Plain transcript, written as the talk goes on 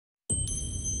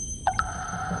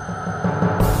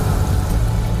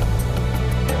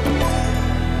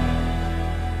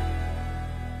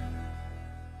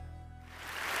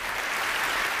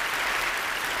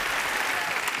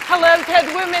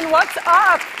TED Women, what's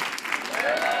up?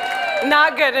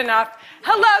 Not good enough.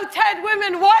 Hello, TED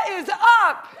Women, what is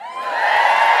up?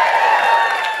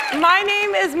 My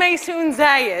name is Maysoon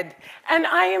Zayid, and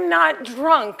I am not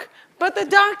drunk, but the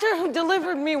doctor who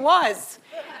delivered me was.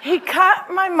 He cut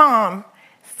my mom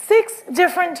 6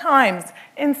 different times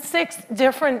in 6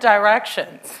 different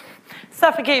directions,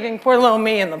 suffocating poor little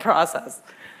me in the process.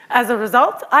 As a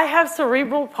result, I have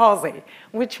cerebral palsy,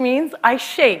 which means I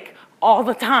shake all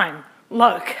the time.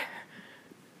 Look.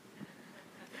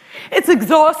 It's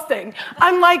exhausting.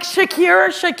 I'm like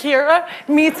Shakira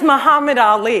meets Muhammad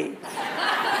Ali.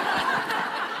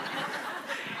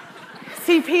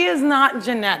 CP is not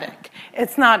genetic.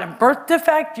 It's not a birth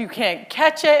defect. You can't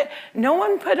catch it. No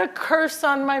one put a curse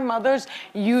on my mother's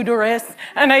uterus,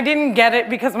 and I didn't get it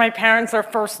because my parents are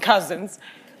first cousins,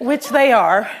 which they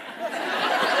are.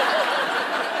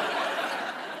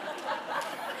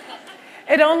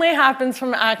 It only happens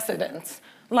from accidents,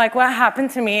 like what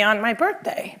happened to me on my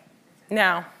birthday.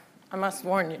 Now, I must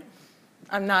warn you,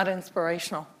 I'm not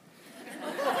inspirational.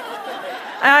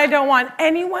 And I don't want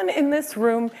anyone in this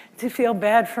room to feel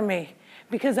bad for me,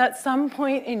 because at some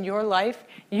point in your life,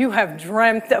 you have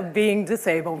dreamt of being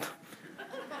disabled.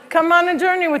 Come on a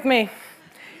journey with me.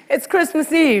 It's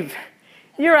Christmas Eve.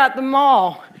 You're at the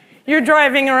mall. You're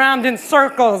driving around in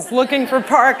circles looking for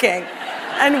parking.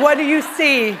 And what do you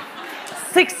see?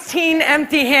 16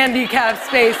 empty handicap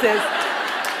spaces.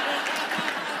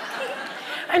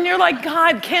 And you're like,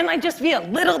 God, can't I just be a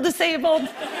little disabled?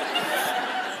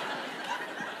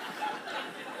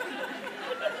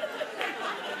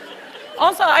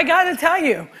 Also, I gotta tell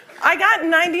you, I got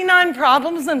 99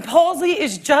 problems and palsy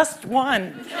is just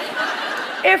one.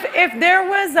 If there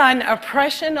was an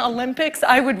oppression Olympics,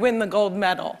 I would win the gold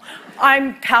medal.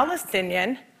 I'm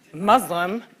Palestinian,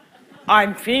 Muslim,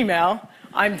 I'm female,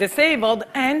 I'm disabled,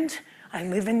 and I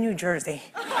live in New Jersey.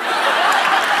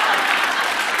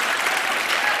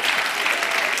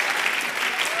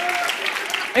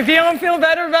 If you don't feel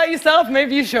better about yourself,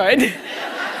 maybe you should.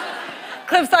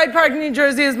 Cliffside Park, New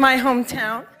Jersey is my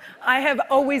hometown. I have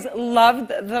always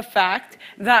loved the fact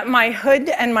that my hood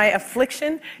and my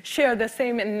affliction share the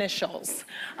same initials.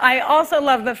 I also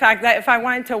love the fact that if I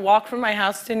wanted to walk from my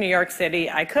house to New York City,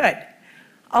 I could.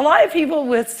 A lot of people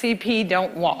with CP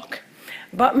don't walk.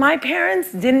 But my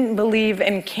parents didn't believe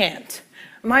in can't.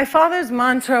 My father's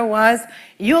mantra was,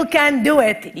 you can do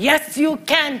it. Yes, you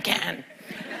can.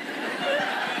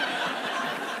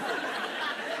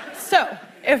 So,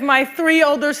 if my 3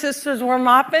 older sisters were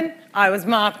mopping, I was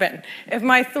mopping. If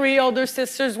my 3 older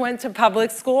sisters went to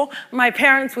public school, my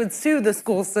parents would sue the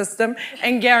school system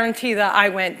and guarantee that I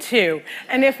went too.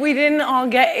 And if we didn't all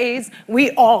get A's,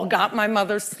 we all got my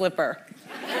mother's slipper.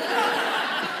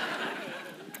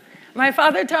 My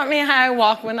father taught me how I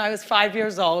walk when I was 5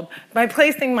 years old by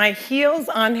placing my heels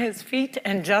on his feet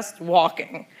and just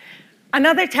walking.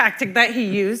 Another tactic that he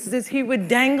used is he would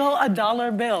dangle a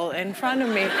dollar bill in front of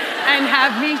me and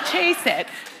have me chase it.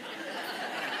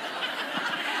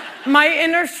 My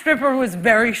inner stripper was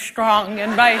very strong,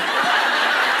 and by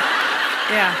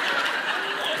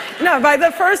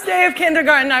the first day of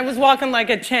kindergarten, I was walking like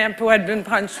a champ who had been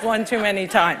punched 1 too many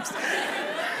times.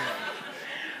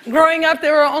 Growing up,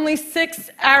 there were only 6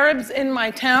 Arabs in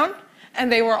my town,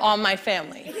 and they were all my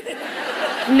family.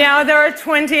 Now there are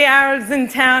 20 Arabs in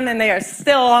town, and they are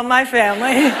still all my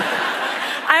family.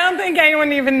 I don't think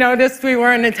anyone even noticed we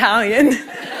weren't Italian.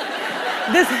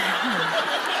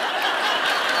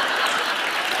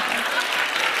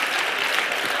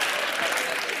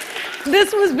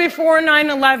 This was before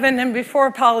 9/11 and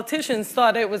before politicians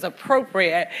thought it was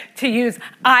appropriate to use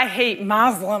 "I hate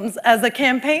Muslims" as a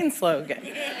campaign slogan.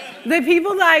 The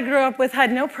people that I grew up with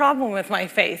had no problem with my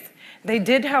faith. They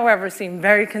did, however, seem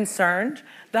very concerned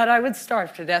that I would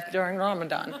starve to death during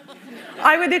Ramadan.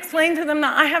 I would explain to them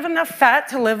that I have enough fat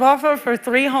to live off of for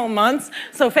 3 whole months,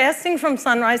 so fasting from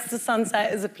sunrise to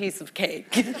sunset is a piece of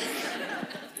cake.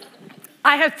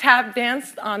 I have tap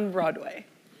danced on Broadway.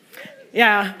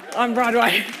 Yeah, on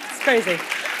Broadway. It's crazy.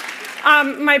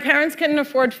 My parents couldn't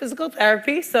afford physical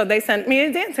therapy, so they sent me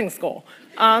to dancing school.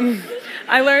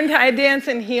 I learned how to dance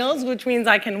in heels, which means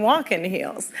I can walk in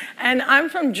heels. And I'm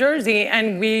from Jersey,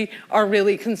 and we are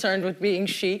really concerned with being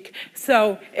chic.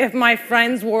 So if my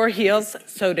friends wore heels,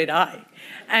 so did I.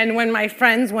 And when my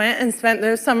friends went and spent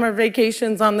their summer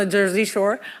vacations on the Jersey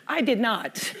Shore, I did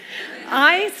not.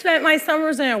 I spent my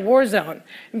summers in a war zone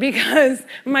because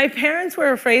my parents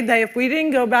were afraid that if we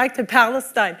didn't go back to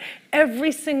Palestine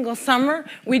every single summer,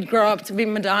 we'd grow up to be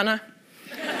Madonna.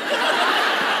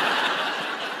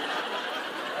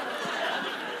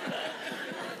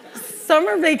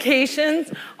 summer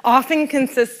vacations often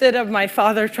consisted of my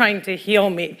father trying to heal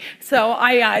me. So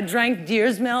I drank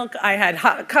deer's milk, I had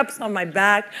hot cups on my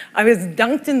back, I was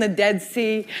dunked in the Dead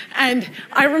Sea, and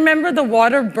I remember the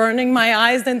water burning my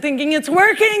eyes and thinking, it's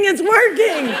working, it's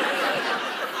working.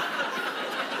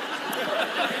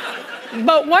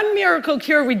 But one miracle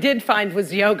cure we did find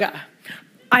was yoga.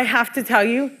 I have to tell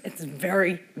you, it's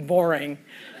very boring.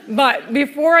 But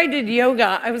before I did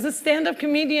yoga, I was a stand-up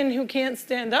comedian who can't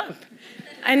stand up.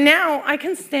 And now I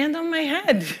can stand on my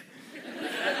head.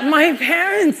 My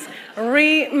parents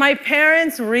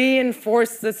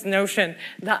reinforced this notion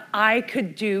that I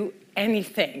could do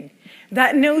anything,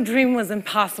 that no dream was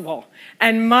impossible.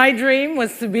 And my dream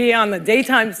was to be on the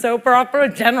daytime soap opera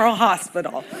General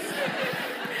Hospital.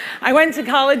 I went to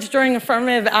college during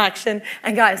affirmative action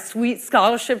and got a sweet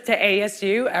scholarship to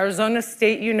ASU, Arizona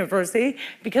State University,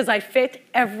 because I fit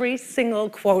every single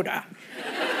quota.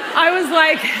 I was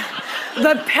like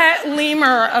the pet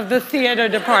lemur of the theater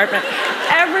department.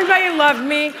 Everybody loved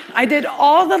me. I did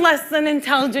all the less than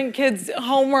intelligent kids'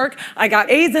 homework. I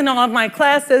got A's in all of my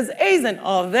classes, A's in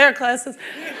all of their classes.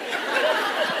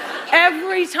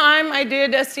 Every time I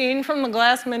did a scene from The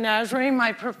Glass Menagerie,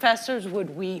 my professors would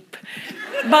weep.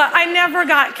 But I never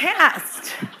got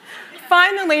cast.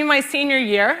 Finally, my senior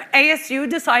year, ASU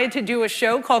decided to do a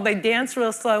show called They Dance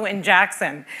Real Slow in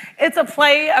Jackson. It's a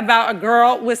play about a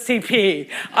girl with CP.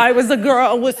 I was a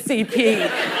girl with CP.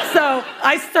 So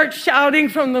I start shouting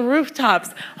from the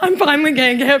rooftops, I'm finally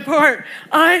gonna get part.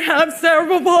 I have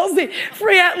cerebral palsy.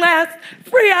 Free at last,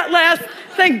 free at last.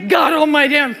 Thank God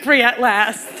almighty I'm free at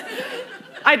last.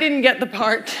 I didn't get the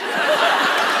part.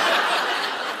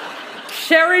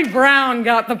 Sherry Brown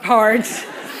got the part.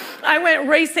 I went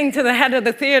racing to the head of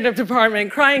the theater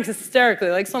department, crying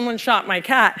hysterically, like someone shot my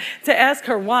cat, to ask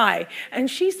her why. And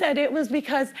she said it was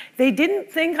because they didn't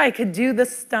think I could do the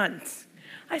stunts.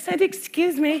 I said,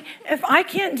 excuse me, if I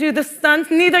can't do the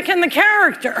stunts, neither can the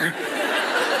character.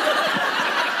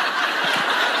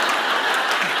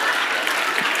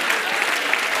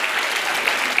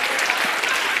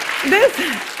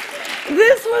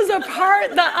 This was a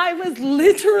part that I was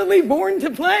literally born to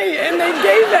play, and they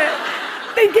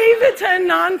gave it to a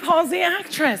non-palsy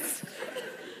actress.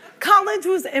 College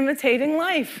was imitating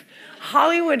life.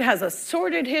 Hollywood has a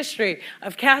sordid history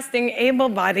of casting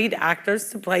able-bodied actors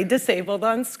to play disabled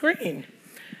on screen.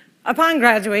 Upon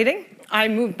graduating, I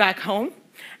moved back home,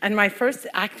 and my first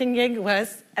acting gig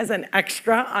was as an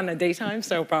extra on a daytime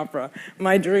soap opera.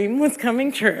 My dream was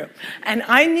coming true. And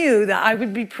I knew that I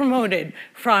would be promoted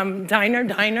from diner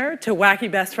to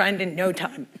wacky best friend in no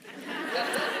time.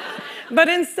 But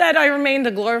instead, I remained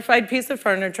a glorified piece of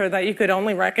furniture that you could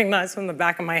only recognize from the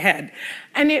back of my head.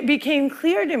 And it became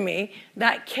clear to me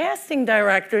that casting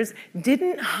directors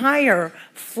didn't hire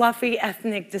fluffy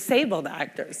ethnic disabled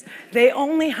actors. They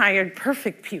only hired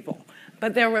perfect people.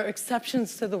 But there were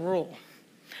exceptions to the rule.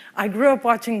 I grew up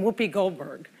watching Whoopi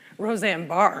Goldberg, Roseanne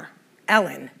Barr,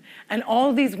 Ellen, and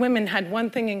all these women had one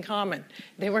thing in common.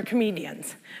 They were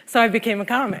comedians. So I became a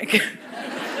comic.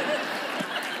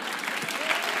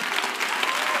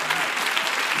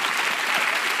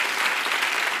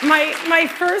 My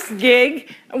first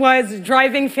gig was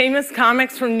driving famous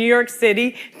comics from New York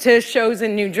City to shows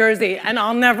in New Jersey. And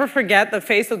I'll never forget the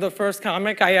face of the first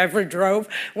comic I ever drove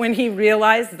when he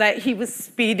realized that he was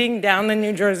speeding down the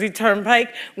New Jersey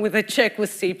Turnpike with a chick with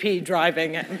CP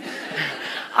driving it.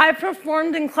 I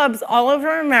performed in clubs all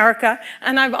over America,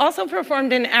 and I've also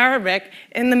performed in Arabic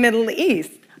in the Middle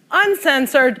East,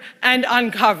 uncensored and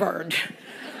uncovered.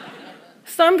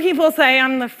 Some people say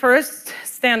I'm the first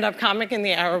stand-up comic in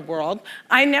the Arab world.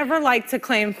 I never like to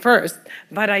claim first,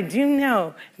 but I do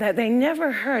know that they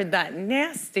never heard that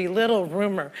nasty little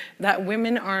rumor that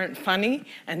women aren't funny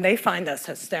and they find us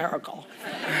hysterical.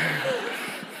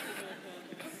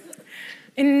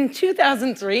 In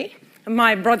 2003,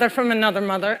 my brother from another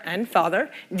mother and father,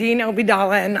 Dean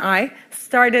Obidallah, and I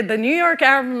started the New York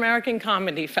Arab American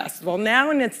Comedy Festival,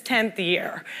 now in its 10th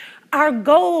year. Our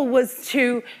goal was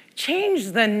to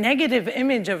change the negative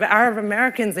image of Arab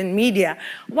Americans in media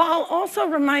while also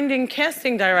reminding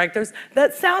casting directors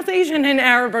that South Asian and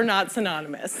Arab are not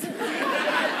synonymous.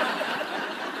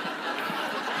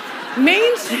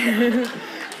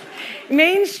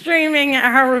 Mainstreaming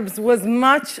Arabs was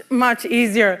much, much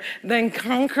easier than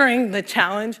conquering the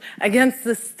challenge against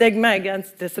the stigma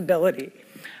against disability.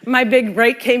 My big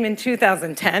break came in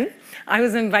 2010. I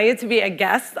was invited to be a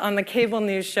guest on the cable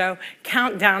news show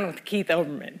Countdown with Keith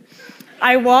Olbermann.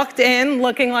 I walked in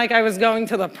looking like I was going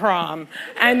to the prom,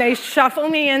 and they shuffle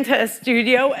me into a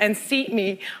studio and seat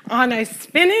me on a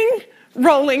spinning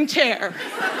rolling chair.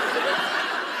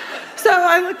 So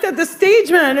I looked at the stage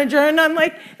manager and I'm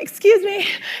like, excuse me,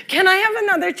 can I have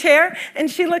another chair? And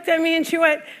she looked at me and she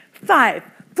went, 5,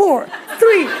 4, 3,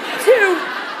 2,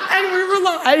 and we were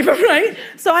live, right?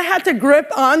 So I had to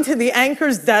grip onto the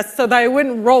anchor's desk so that I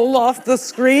wouldn't roll off the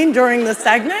screen during the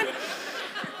segment.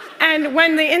 And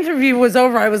when the interview was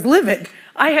over, I was livid.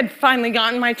 I had finally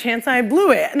gotten my chance and I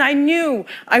blew it. And I knew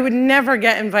I would never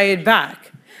get invited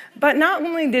back. But not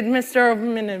only did Mr.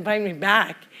 Oberman invite me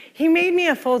back, he made me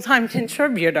a full-time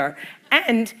contributor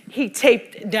and he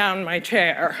taped down my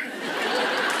chair.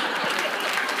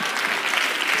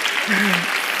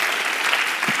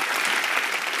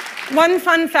 One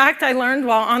fun fact I learned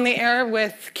while on the air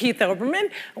with Keith Olbermann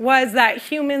was that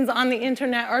humans on the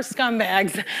internet are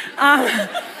scumbags.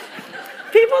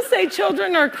 People say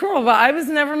children are cruel, but I was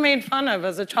never made fun of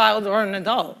as a child or an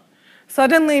adult.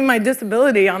 Suddenly, my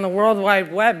disability on the World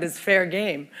Wide Web is fair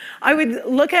game. I would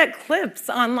look at clips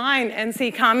online and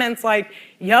see comments like,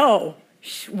 yo,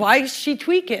 why is she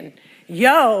tweaking?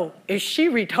 Yo, is she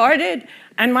retarded?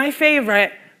 And my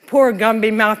favorite, poor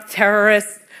Gumby-mouthed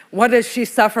terrorist, what does she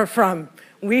suffer from?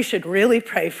 We should really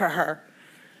pray for her.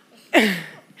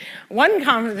 One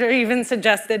commenter even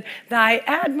suggested that I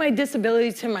add my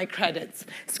disability to my credits.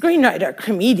 Screenwriter,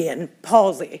 comedian,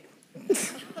 palsy.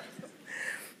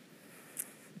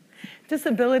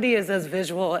 Disability is as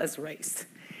visual as race.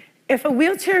 If a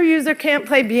wheelchair user can't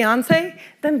play Beyonce,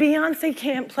 then Beyonce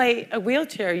can't play a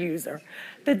wheelchair user.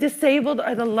 The disabled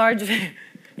are the largest...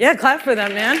 Yeah, clap for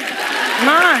them, man. Come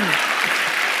on.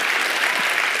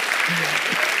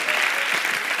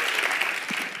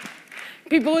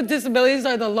 People with disabilities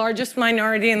are the largest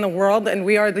minority in the world, and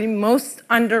we are the most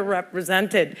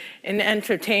underrepresented in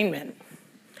entertainment.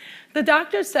 The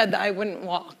doctor said that I wouldn't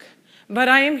walk, but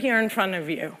I am here in front of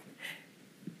you.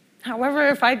 However,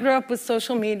 if I grew up with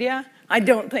social media, I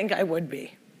don't think I would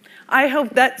be. I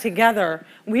hope that together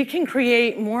we can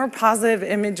create more positive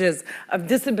images of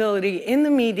disability in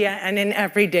the media and in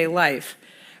everyday life.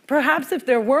 Perhaps if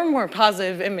there were more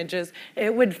positive images,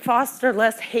 it would foster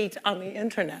less hate on the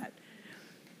internet.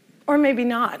 Or maybe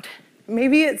not.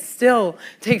 Maybe it still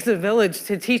takes a village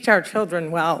to teach our children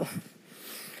well.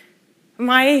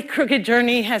 My crooked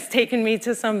journey has taken me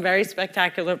to some very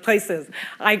spectacular places.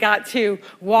 I got to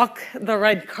walk the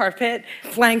red carpet,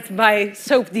 flanked by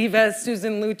soap divas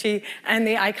Susan Lucci and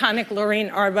the iconic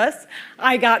Lorraine Arbus.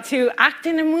 I got to act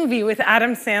in a movie with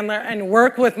Adam Sandler and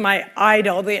work with my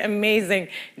idol, the amazing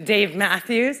Dave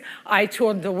Matthews. I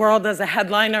toured the world as a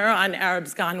headliner on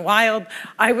Arabs Gone Wild.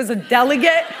 I was a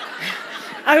delegate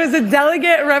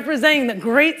representing the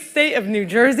great state of New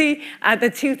Jersey at the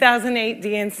 2008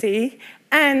 DNC,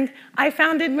 and I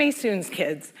founded Maysoon's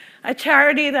Kids, a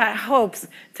charity that hopes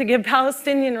to give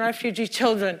Palestinian refugee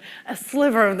children a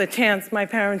sliver of the chance my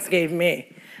parents gave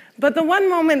me. But the one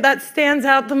moment that stands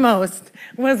out the most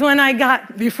was when I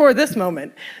got, before this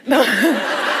moment,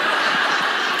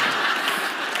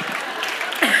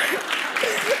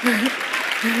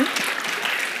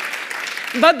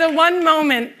 but the one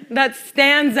moment that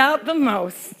stands out the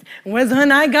most was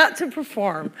when I got to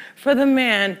perform for the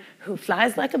man who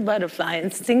flies like a butterfly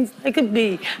and stings like a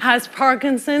bee, has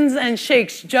Parkinson's and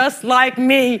shakes just like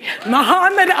me,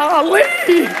 Muhammad Ali.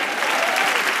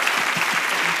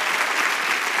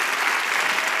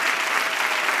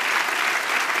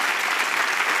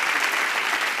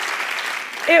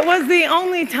 It was the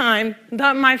only time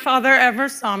that my father ever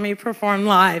saw me perform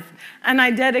live, and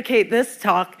I dedicate this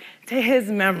talk to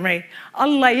his memory.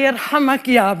 Allah yarhamak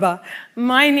yaba.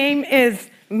 My name is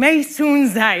Maysoon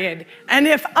Zayid, and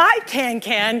if I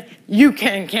can, you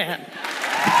can.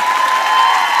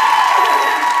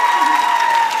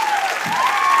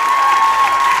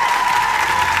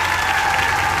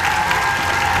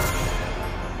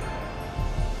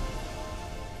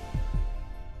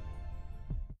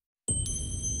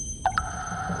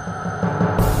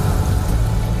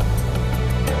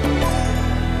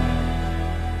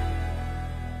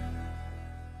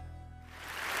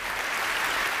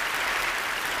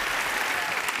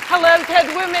 Hello, TED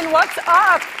Women, what's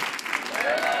up?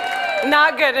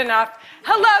 Not good enough.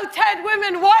 Hello, TED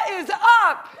Women, what is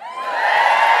up?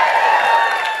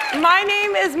 My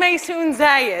name is Maysoon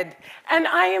Zayid, and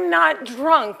I am not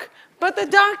drunk, but the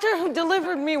doctor who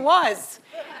delivered me was.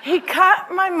 He cut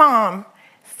my mom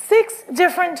 6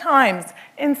 different times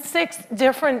in 6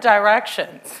 different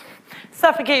directions,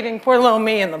 suffocating poor little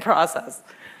me in the process.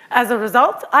 As a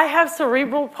result, I have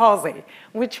cerebral palsy,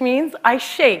 which means I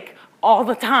shake all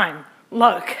the time.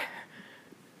 Look.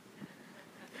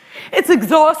 It's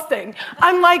exhausting.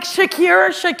 I'm like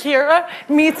Shakira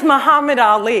meets Muhammad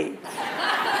Ali.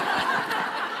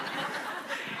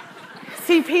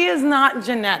 CP is not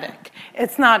genetic.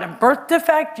 It's not a birth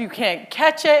defect. You can't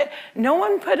catch it. No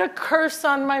one put a curse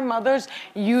on my mother's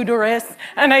uterus,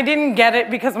 and I didn't get it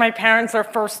because my parents are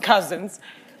first cousins,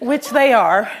 which they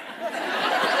are.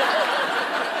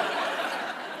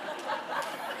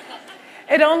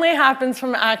 It only happens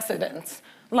from accidents,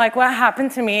 like what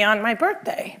happened to me on my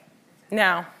birthday.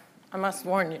 Now, I must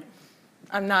warn you,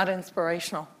 I'm not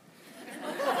inspirational.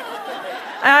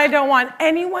 And I don't want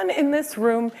anyone in this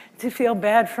room to feel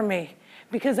bad for me,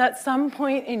 because at some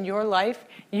point in your life,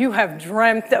 you have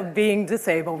dreamt of being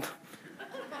disabled.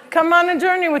 Come on a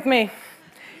journey with me.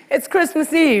 It's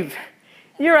Christmas Eve.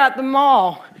 You're at the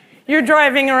mall. You're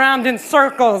driving around in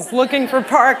circles looking for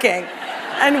parking.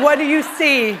 And what do you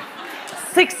see?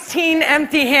 16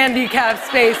 empty handicap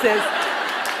spaces.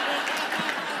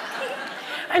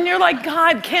 And you're like,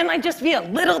 God, can't I just be a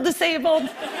little disabled?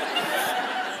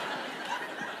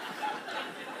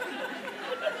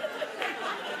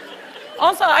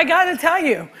 Also, I gotta tell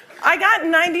you, I got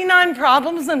 99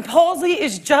 problems and palsy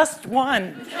is just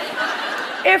one.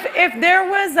 If there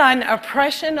was an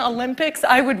oppression Olympics,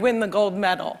 I would win the gold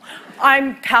medal.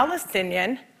 I'm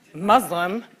Palestinian,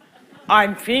 Muslim,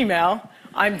 I'm female,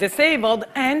 I'm disabled,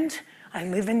 and I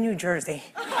live in New Jersey.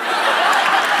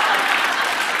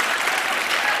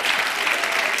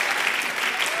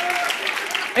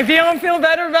 If you don't feel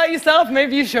better about yourself,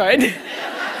 maybe you should.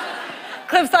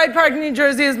 Cliffside Park, New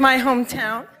Jersey is my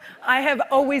hometown.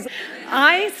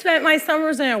 I spent my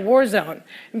summers in a war zone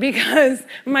because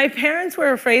my parents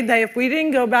were afraid that if we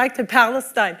didn't go back to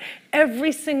Palestine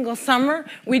every single summer,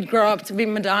 we'd grow up to be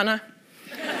Madonna.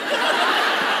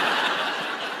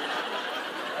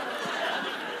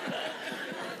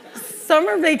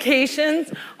 Summer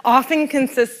vacations often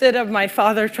consisted of my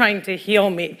father trying to heal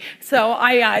me. So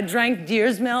I drank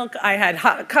deer's milk, I had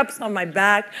hot cups on my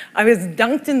back, I was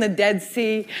dunked in the Dead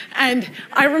Sea, and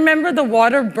I remember the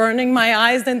water burning my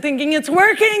eyes and thinking, it's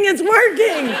working, it's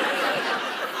working!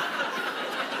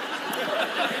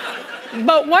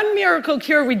 But one miracle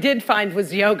cure we did find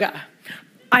was yoga.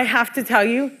 I have to tell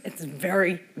you, it's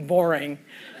very boring.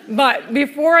 But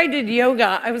before I did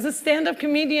yoga, I was a stand-up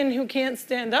comedian who can't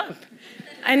stand up.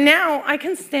 And now I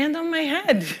can stand on my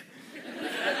head.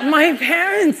 My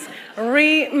parents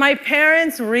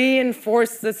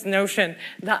reinforced this notion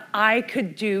that I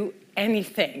could do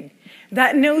anything,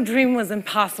 that no dream was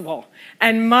impossible.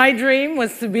 And my dream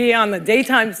was to be on the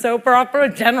daytime soap opera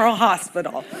General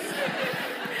Hospital.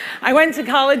 I went to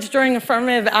college during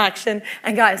affirmative action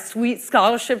and got a sweet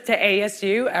scholarship to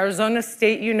ASU, Arizona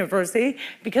State University,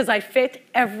 because I fit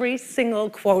every single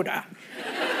quota.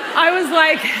 I was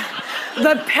like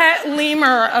the pet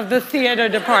lemur of the theater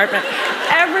department.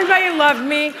 Everybody loved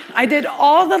me. I did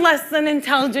all the less than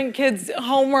intelligent kids'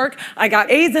 homework. I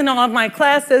got A's in all of my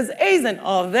classes, A's in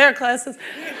all of their classes.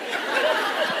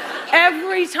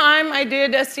 Every time I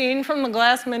did a scene from The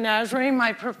Glass Menagerie,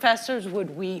 my professors would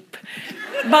weep.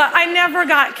 But I never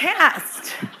got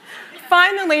cast.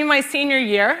 Finally, my senior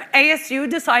year, ASU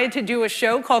decided to do a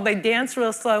show called They Dance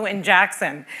Real Slow in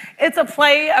Jackson. It's a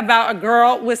play about a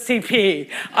girl with CP.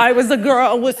 I was a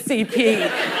girl with CP.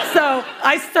 So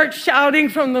I start shouting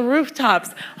from the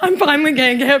rooftops, I'm finally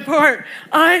gonna get part.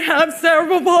 I have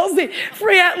cerebral palsy.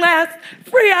 Free at last,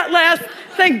 free at last.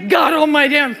 Thank God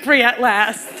almighty I'm free at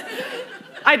last.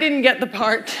 I didn't get the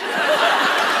part.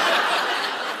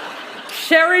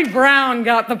 Sherry Brown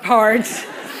got the part.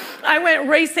 I went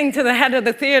racing to the head of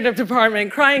the theater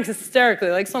department, crying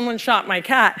hysterically like someone shot my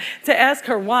cat, to ask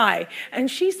her why. And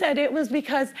she said it was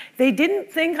because they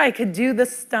didn't think I could do the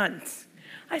stunts.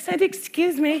 I said,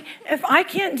 excuse me, if I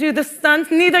can't do the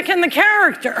stunts, neither can the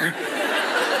character.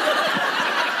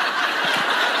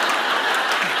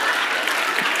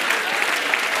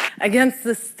 Against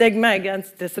the stigma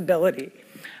against disability.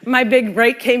 My big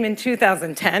break came in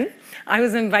 2010. I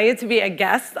was invited to be a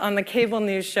guest on the cable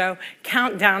news show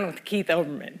Countdown with Keith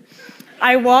Olbermann.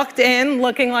 I walked in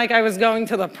looking like I was going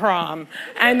to the prom,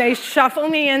 and they shuffle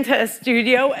me into a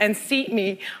studio and seat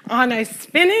me on a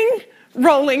spinning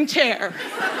rolling chair.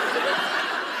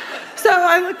 So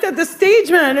I looked at the stage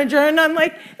manager and I'm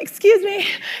like, excuse me,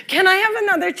 can I have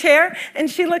another chair? And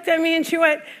she looked at me and she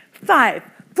went, 5,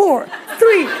 4, 3,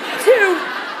 2,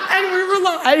 and we were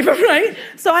live, right?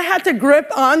 So I had to grip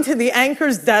onto the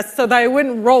anchor's desk so that I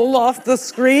wouldn't roll off the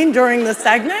screen during the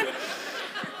segment.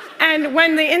 And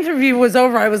when the interview was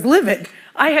over, I was livid.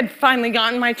 I had finally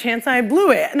gotten my chance and I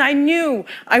blew it. And I knew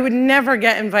I would never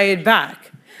get invited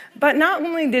back. But not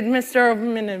only did Mr.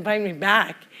 Olbermann invite me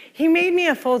back, he made me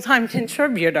a full-time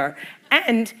contributor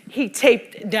and he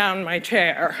taped down my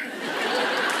chair.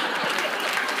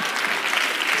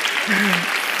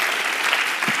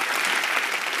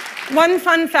 One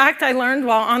fun fact I learned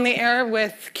while on the air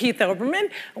with Keith Olbermann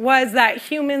was that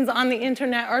humans on the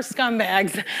internet are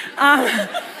scumbags.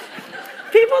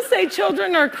 People say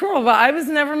children are cruel, but I was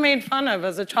never made fun of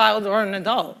as a child or an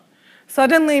adult.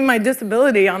 Suddenly, my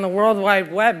disability on the World Wide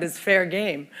Web is fair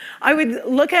game. I would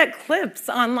look at clips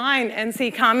online and see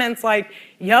comments like,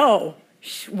 yo,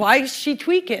 why is she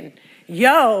tweaking?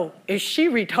 Yo, is she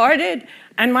retarded?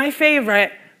 And my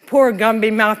favorite, poor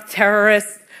Gumby-mouthed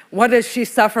terrorist, what does she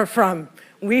suffer from?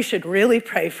 We should really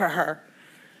pray for her.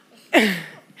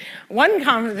 One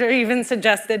commenter even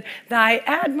suggested that I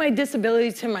add my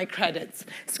disability to my credits.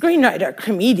 Screenwriter,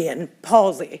 comedian,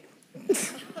 palsy.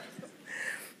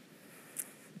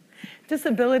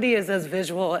 Disability is as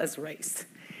visual as race.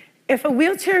 If a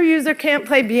wheelchair user can't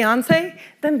play Beyonce,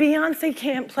 then Beyonce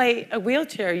can't play a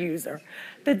wheelchair user.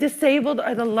 The disabled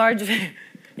are the largest...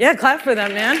 Yeah, clap for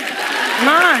them, man. Come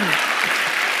on.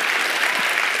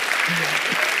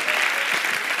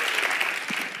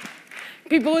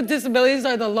 People with disabilities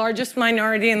are the largest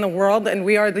minority in the world, and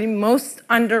we are the most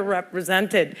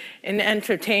underrepresented in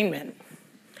entertainment.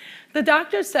 The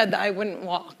doctor said that I wouldn't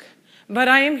walk, but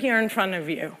I am here in front of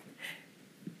you.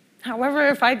 However,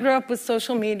 if I grew up with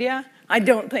social media, I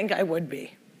don't think I would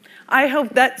be. I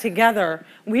hope that together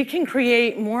we can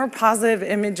create more positive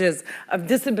images of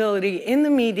disability in the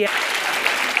media.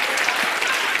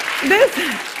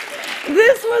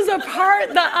 This was a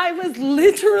part that I was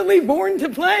literally born to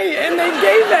play, and they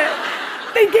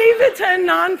gave it to a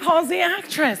non-palsy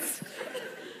actress.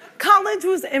 College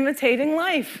was imitating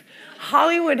life.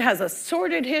 Hollywood has a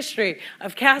sordid history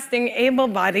of casting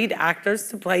able-bodied actors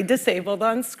to play disabled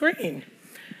on screen.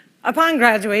 Upon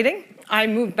graduating, I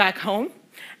moved back home,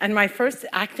 and my first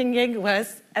acting gig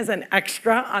was as an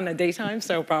extra on a daytime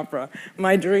soap opera.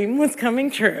 My dream was coming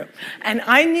true, and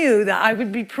I knew that I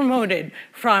would be promoted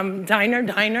from diner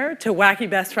to wacky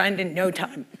best friend in no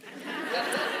time.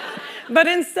 But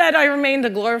instead, I remained a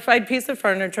glorified piece of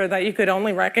furniture that you could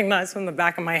only recognize from the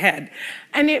back of my head.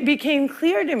 And it became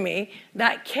clear to me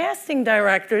that casting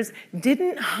directors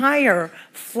didn't hire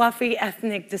fluffy,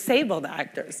 ethnic, disabled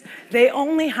actors. They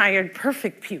only hired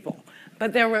perfect people,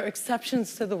 but there were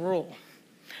exceptions to the rule.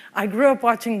 I grew up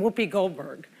watching Whoopi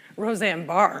Goldberg, Roseanne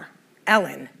Barr,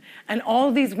 Ellen, and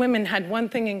all these women had one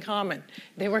thing in common.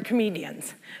 They were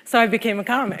comedians. So I became a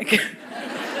comic.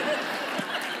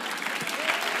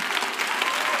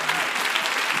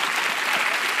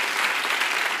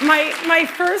 My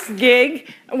first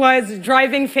gig was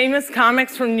driving famous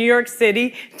comics from New York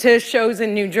City to shows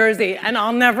in New Jersey, and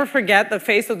I'll never forget the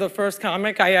face of the first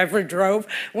comic I ever drove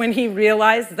when he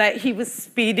realized that he was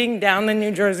speeding down the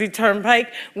New Jersey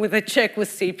Turnpike with a chick with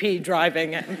CP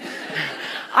driving him.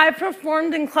 I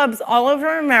performed in clubs all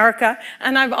over America,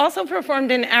 and I've also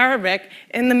performed in Arabic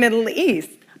in the Middle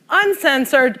East,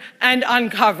 uncensored and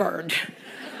uncovered.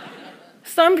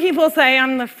 Some people say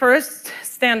I'm the first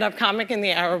stand-up comic in the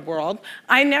Arab world.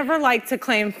 I never like to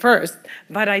claim first,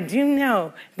 but I do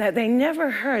know that they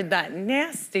never heard that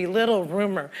nasty little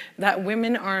rumor that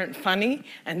women aren't funny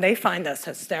and they find us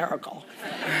hysterical.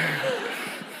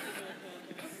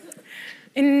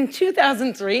 In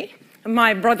 2003,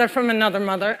 my brother from another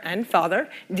mother and father,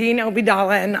 Dean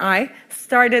Obidallah, and I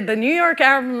started the New York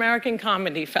Arab American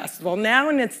Comedy Festival, now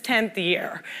in its 10th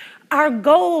year. Our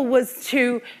goal was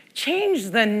to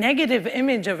change the negative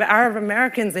image of Arab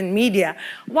Americans in media,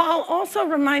 while also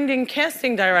reminding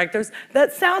casting directors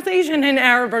that South Asian and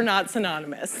Arab are not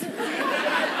synonymous.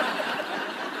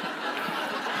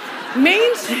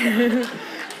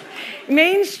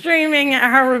 Mainstreaming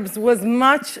Arabs was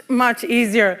much, much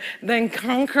easier than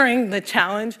conquering the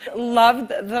challenge.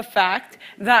 Loved the fact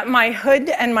that my hood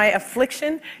and my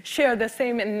affliction share the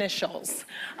same initials.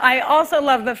 I also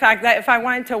love the fact that if I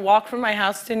wanted to walk from my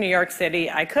house to New York City,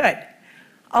 I could.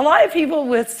 A lot of people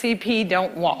with CP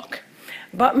don't walk,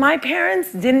 but my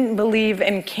parents didn't believe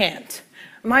in can't.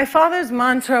 My father's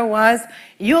mantra was,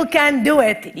 you can do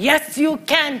it. Yes, you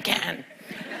can.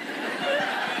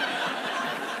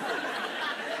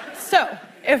 So,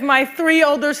 if my 3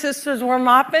 older sisters were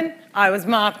mopping, I was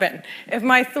mopping. If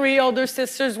my 3 older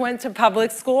sisters went to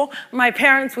public school, my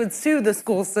parents would sue the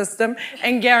school system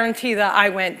and guarantee that I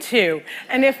went too.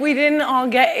 And if we didn't all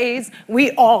get A's,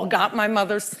 we all got my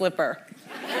mother's slipper.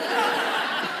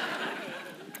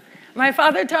 My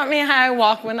father taught me how I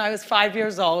walk when I was 5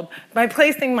 years old by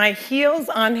placing my heels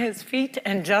on his feet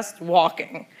and just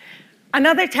walking.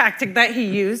 Another tactic that he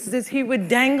used is he would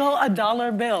dangle a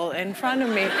dollar bill in front of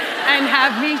me and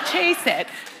have me chase it.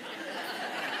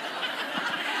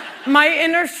 My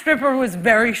inner stripper was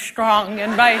very strong,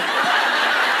 and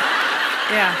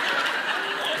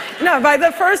No, by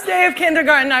the first day of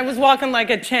kindergarten, I was walking like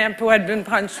a champ who had been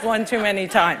punched one too many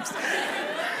times.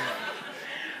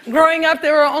 Growing up,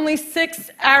 there were only 6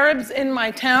 Arabs in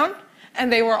my town,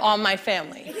 and they were all my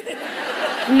family.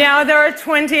 Now there are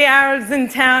 20 Arabs in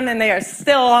town, and they are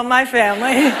still all my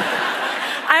family.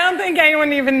 I don't think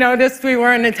anyone even noticed we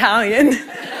weren't Italian.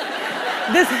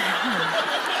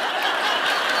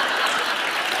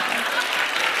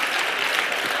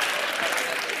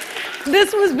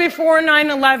 This was before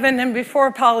 9/11 and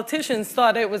before politicians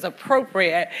thought it was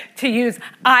appropriate to use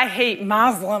 "I hate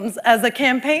Muslims" as a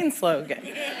campaign slogan.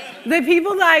 The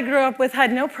people that I grew up with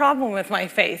had no problem with my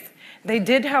faith. They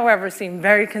did, however, seem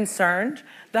very concerned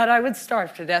that I would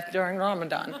starve to death during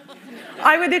Ramadan.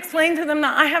 I would explain to them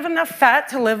that I have enough fat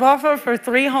to live off of for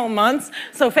 3 whole months,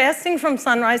 so fasting from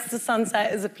sunrise to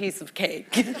sunset is a piece of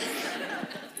cake.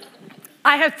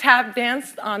 I have tap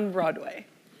danced on Broadway.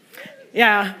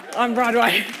 Yeah, on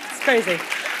Broadway. It's crazy.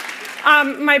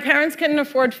 My parents couldn't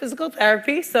afford physical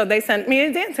therapy, so they sent me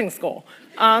to dancing school.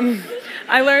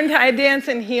 I learned how to dance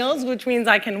in heels, which means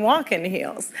I can walk in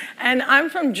heels. And I'm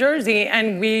from Jersey,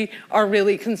 and we are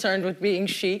really concerned with being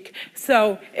chic.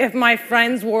 So if my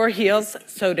friends wore heels,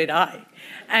 so did I.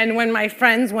 And when my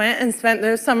friends went and spent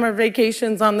their summer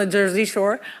vacations on the Jersey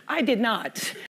Shore, I did not.